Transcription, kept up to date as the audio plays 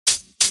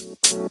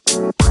My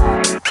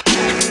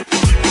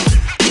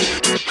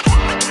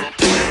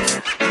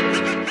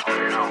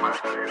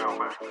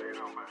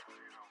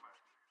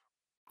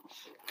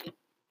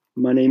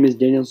name is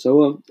Daniel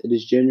Sowa. It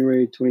is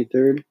January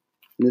 23rd,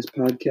 and this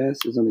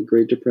podcast is on the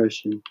Great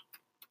Depression.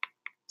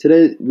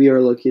 Today, we are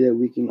lucky that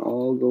we can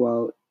all go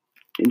out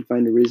and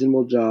find a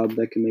reasonable job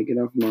that can make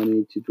enough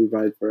money to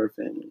provide for our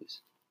families.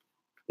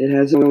 It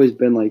hasn't always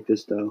been like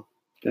this, though.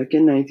 Back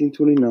in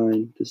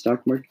 1929, the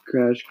stock market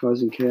crashed,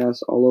 causing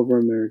chaos all over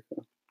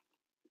America.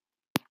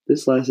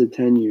 This lasted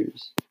 10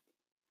 years.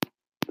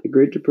 The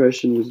Great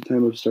Depression was a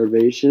time of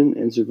starvation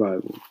and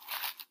survival.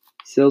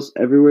 Sales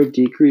everywhere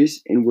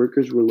decreased and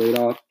workers were laid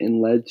off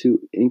and led to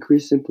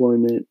increased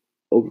employment.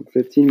 Over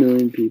 15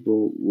 million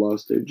people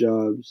lost their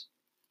jobs.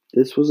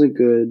 This wasn't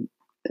good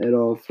at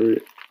all for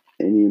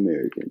any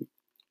American.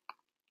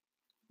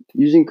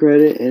 Using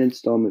credit and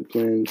installment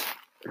plans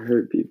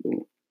hurt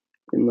people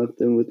and left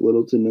them with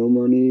little to no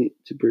money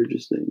to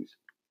purchase things.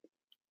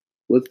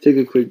 Let's take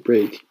a quick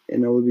break,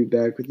 and I will be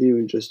back with you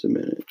in just a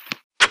minute.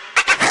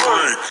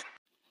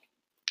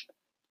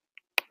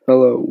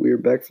 Hello, we are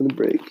back from the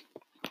break.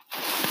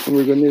 And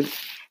we're going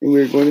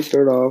to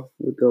start off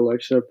with the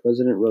election of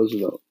President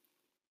Roosevelt.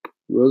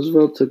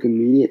 Roosevelt took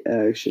immediate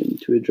action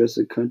to address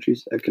the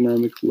country's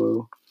economic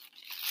low,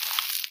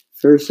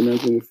 first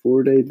announcing a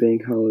 4-day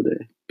bank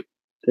holiday.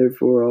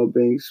 Therefore, all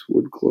banks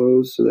would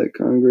close so that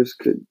Congress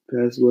could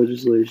pass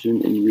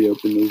legislation and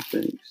reopen those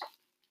banks.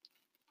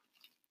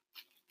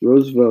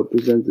 Roosevelt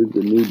presented the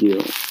New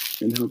Deal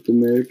and helped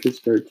America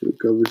start to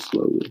recover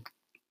slowly.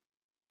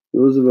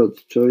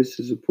 Roosevelt's choice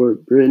to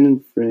support Britain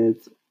and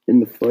France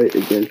in the fight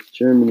against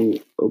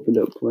Germany opened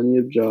up plenty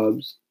of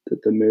jobs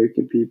that the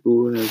American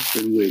people have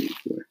been waiting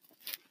for.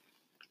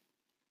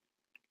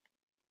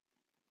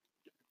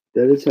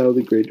 That is how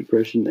the Great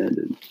Depression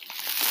ended.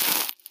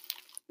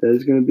 That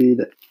is going to be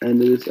the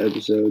end of this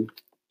episode.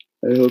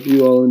 I hope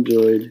you all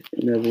enjoyed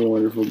and have a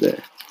wonderful day.